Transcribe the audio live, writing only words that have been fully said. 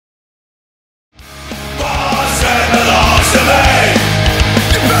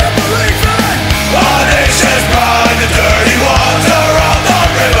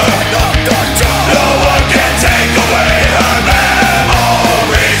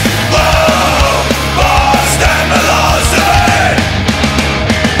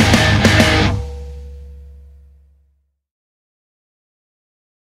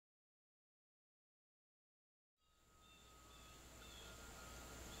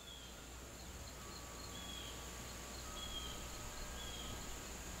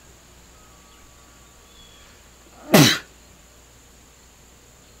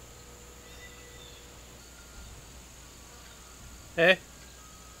Hey,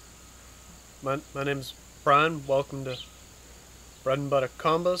 my name's Brian. Welcome to Bread and Butter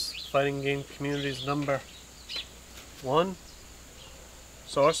Combos, fighting game community's #1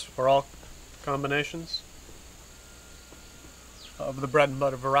 source for all combinations of the bread and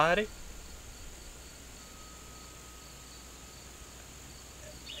butter variety.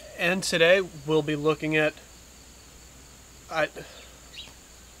 And today we'll be looking at I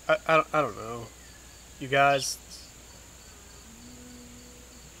don't know. You guys,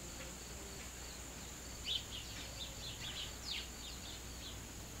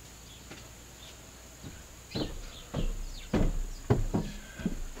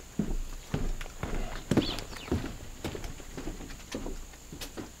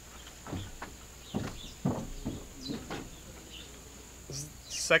 this is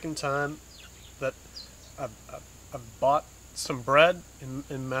the second time that I've bought some bread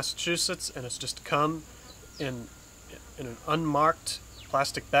in Massachusetts, and it's just come in an unmarked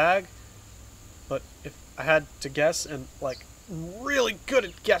plastic bag. But if I had to guess, and like really good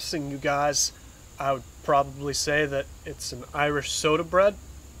at guessing, you guys, I would probably say that it's an Irish soda bread.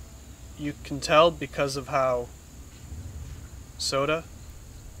 You can tell because of how soda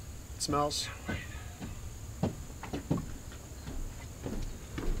it smells.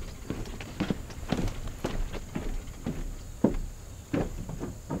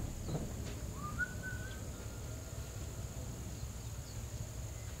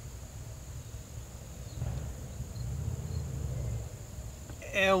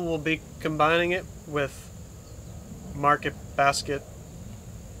 And we'll be combining it with Market Basket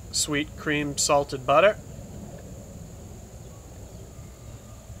sweet cream salted butter.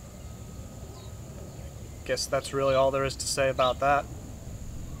 Guess that's really all there is to say about that.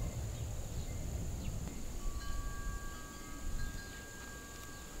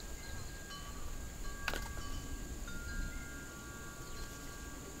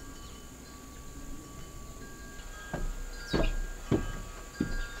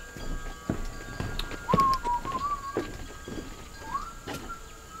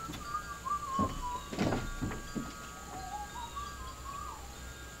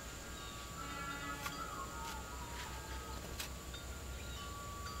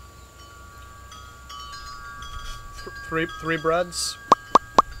 Three breads,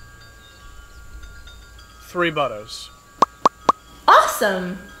 3 butters.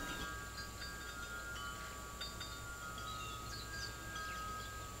 Awesome!